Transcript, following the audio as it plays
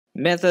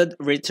Method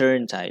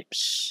return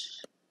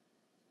types.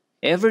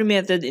 Every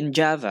method in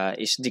Java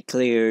is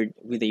declared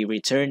with a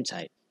return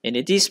type, and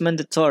it is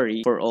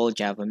mandatory for all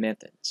Java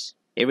methods.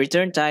 A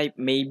return type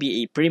may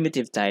be a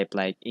primitive type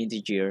like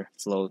integer,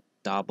 float,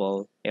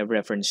 double, a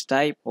reference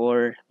type,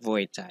 or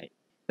void type.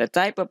 The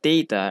type of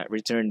data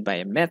returned by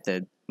a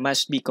method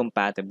must be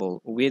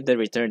compatible with the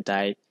return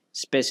type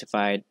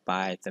specified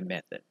by the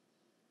method.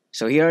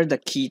 So here are the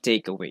key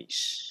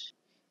takeaways.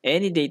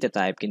 Any data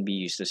type can be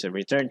used as a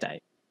return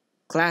type.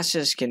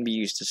 Classes can be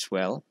used as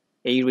well.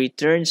 A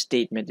return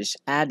statement is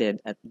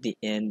added at the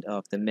end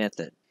of the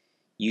method.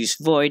 Use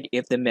void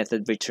if the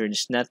method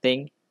returns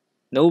nothing.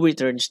 No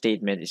return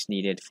statement is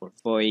needed for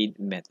void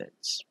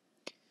methods.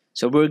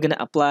 So we're going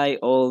to apply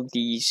all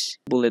these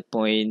bullet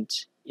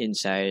points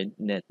inside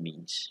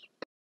NetBeans.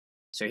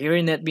 So here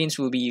in NetBeans,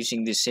 we'll be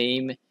using the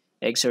same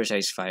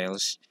exercise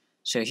files.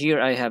 So here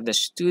I have the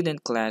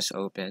student class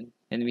open,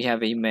 and we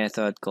have a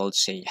method called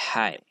say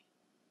hi.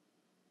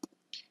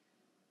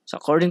 So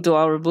according to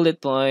our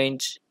bullet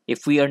points,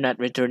 if we are not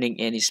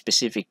returning any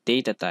specific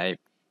data type,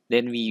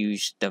 then we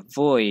use the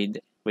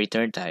void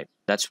return type.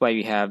 That's why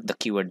we have the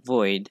keyword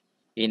void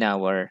in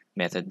our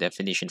method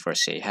definition for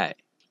say hi.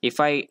 If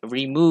I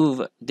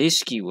remove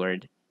this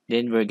keyword,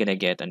 then we're gonna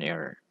get an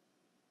error.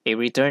 A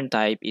return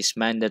type is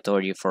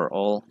mandatory for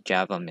all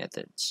Java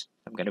methods.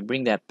 I'm gonna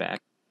bring that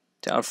back.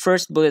 To our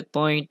first bullet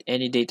point,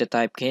 any data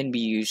type can be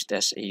used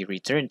as a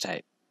return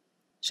type.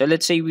 So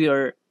let's say we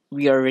are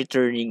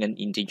returning an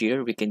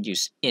integer, we can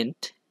use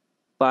int,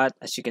 but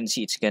as you can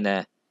see, it's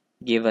gonna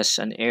give us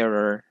an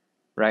error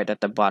right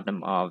at the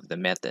bottom of the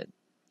method.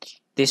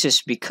 This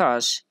is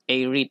because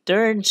a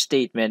return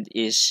statement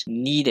is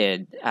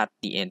needed at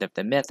the end of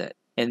the method.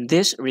 And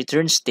this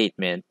return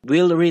statement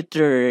will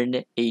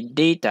return a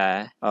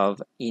data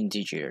of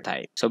integer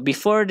type. So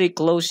before the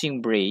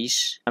closing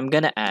brace, I'm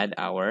gonna add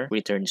our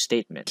return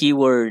statement.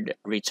 Keyword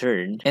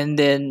return, and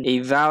then a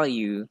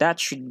value that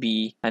should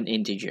be an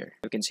integer.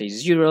 We can say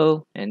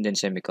 0 and then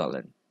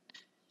semicolon.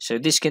 So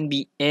this can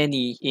be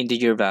any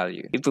integer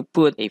value. If we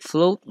put a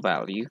float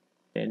value,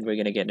 then we're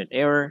gonna get an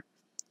error.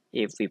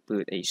 If we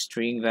put a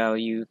string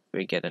value,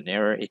 we get an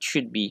error. It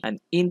should be an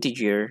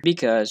integer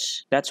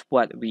because that's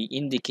what we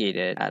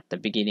indicated at the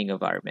beginning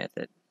of our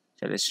method.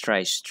 So let's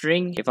try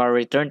string. If our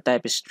return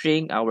type is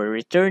string, our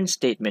return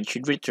statement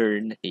should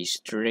return a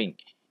string.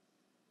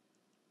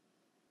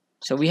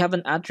 So we have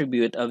an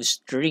attribute of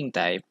string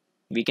type.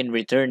 We can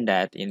return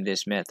that in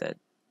this method.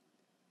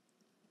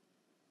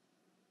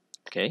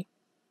 Okay.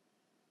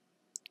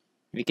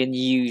 We can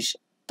use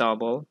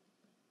double.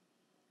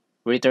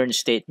 Return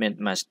statement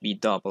must be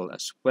double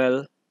as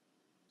well,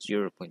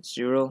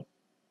 0.0.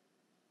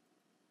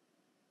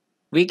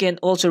 We can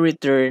also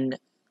return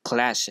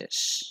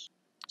classes.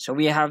 So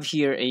we have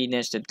here a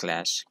nested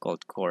class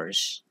called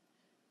course.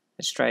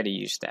 Let's try to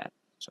use that.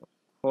 So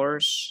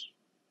course,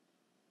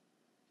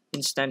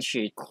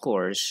 instantiate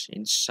course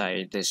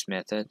inside this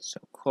method. So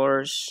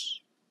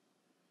course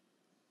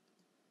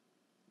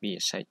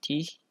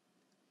bsit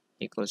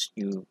equals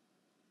new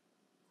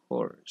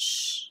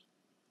course.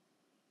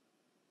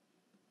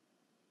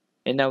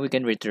 And now we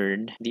can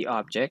return the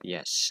object,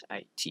 yes,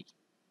 it.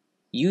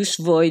 Use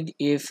void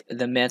if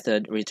the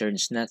method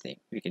returns nothing.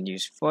 We can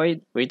use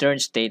void. Return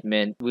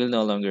statement will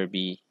no longer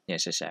be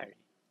necessary.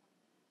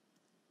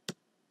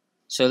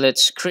 So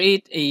let's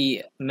create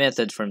a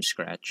method from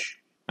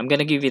scratch. I'm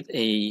gonna give it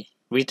a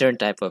return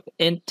type of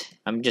int.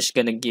 I'm just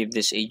gonna give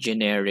this a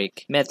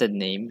generic method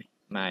name,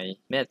 my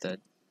method.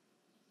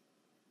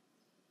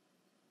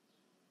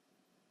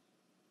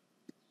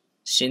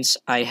 Since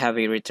I have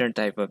a return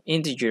type of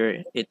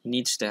integer, it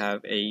needs to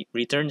have a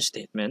return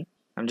statement.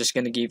 I'm just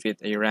going to give it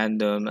a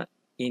random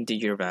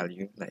integer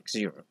value like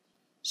 0.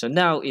 So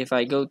now if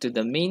I go to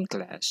the main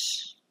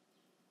class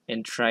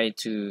and try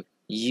to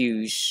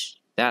use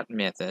that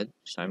method,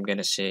 so I'm going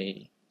to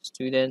say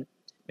student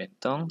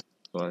bentong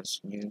equals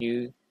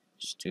new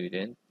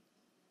student.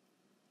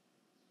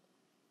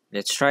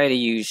 Let's try to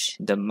use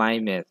the my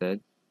method.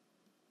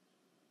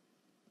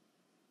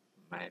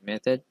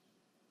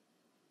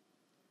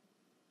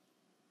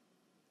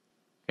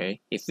 Okay,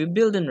 if we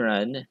build and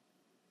run,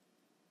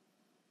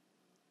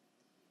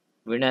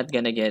 we're not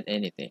gonna get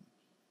anything.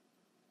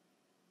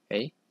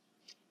 Okay,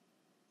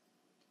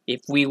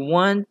 if we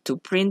want to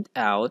print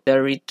out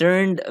the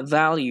returned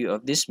value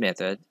of this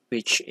method,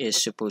 which is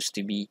supposed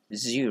to be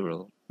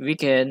 0, we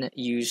can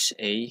use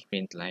a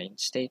print line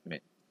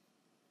statement.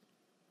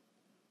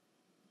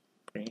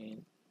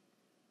 Print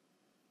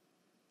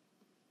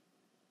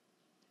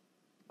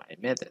my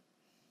method.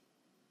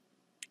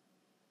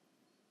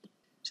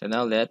 So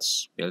now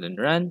let's build and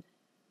run.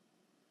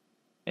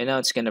 And now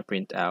it's gonna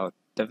print out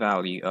the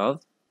value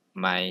of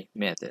my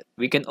method.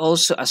 We can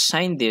also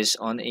assign this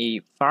on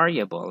a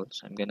variable.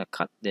 So I'm gonna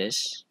cut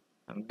this.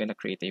 I'm gonna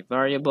create a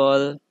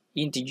variable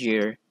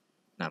integer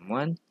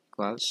num1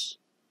 equals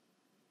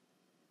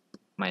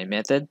my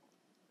method.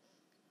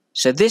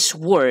 So this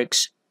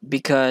works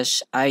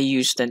because I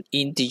used an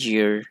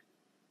integer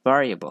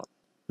variable.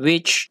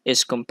 which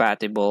is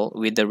compatible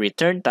with the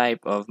return type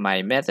of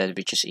my method,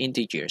 which is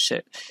integer.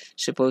 So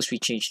suppose we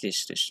change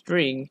this to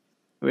string,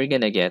 we're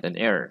gonna get an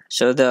error.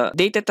 So the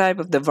data type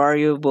of the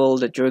variable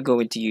that you're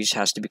going to use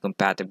has to be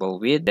compatible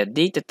with the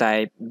data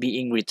type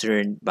being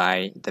returned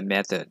by the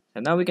method.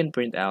 And now we can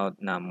print out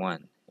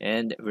num1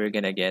 and we're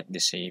gonna get the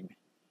same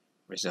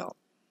result.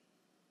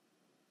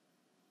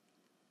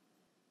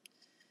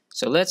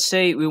 So let's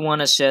say we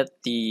want to set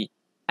the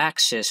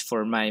access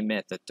for my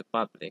method to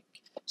public.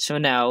 So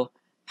now,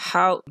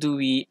 how do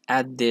we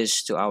add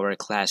this to our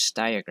class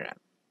diagram?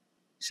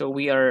 So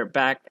we are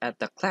back at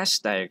the class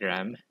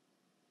diagram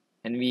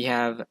and we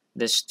have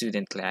the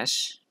student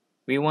class.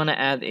 We want to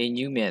add a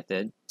new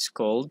method. It's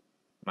called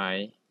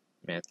my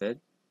method.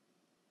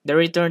 The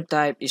return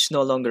type is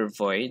no longer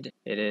void,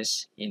 it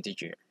is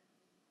integer.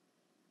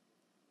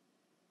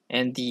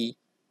 And the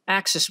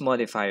access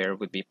modifier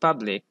would be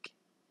public.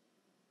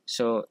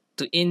 So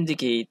to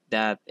indicate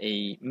that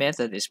a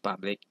method is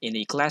public in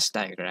a class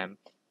diagram,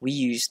 we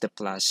use the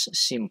plus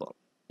symbol.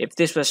 If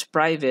this was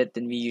private,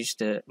 then we use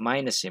the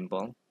minus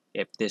symbol.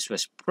 If this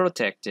was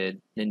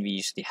protected, then we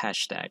use the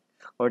hashtag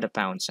or the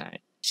pound sign.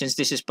 Since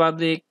this is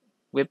public,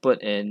 we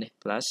put in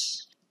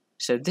plus.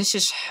 So this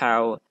is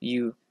how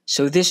you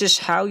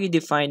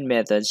define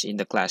methods in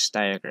the class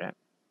diagram.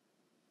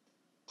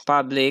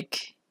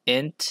 Public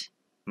int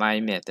my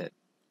method.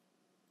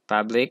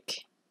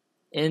 Public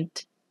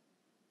int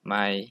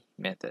my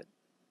method.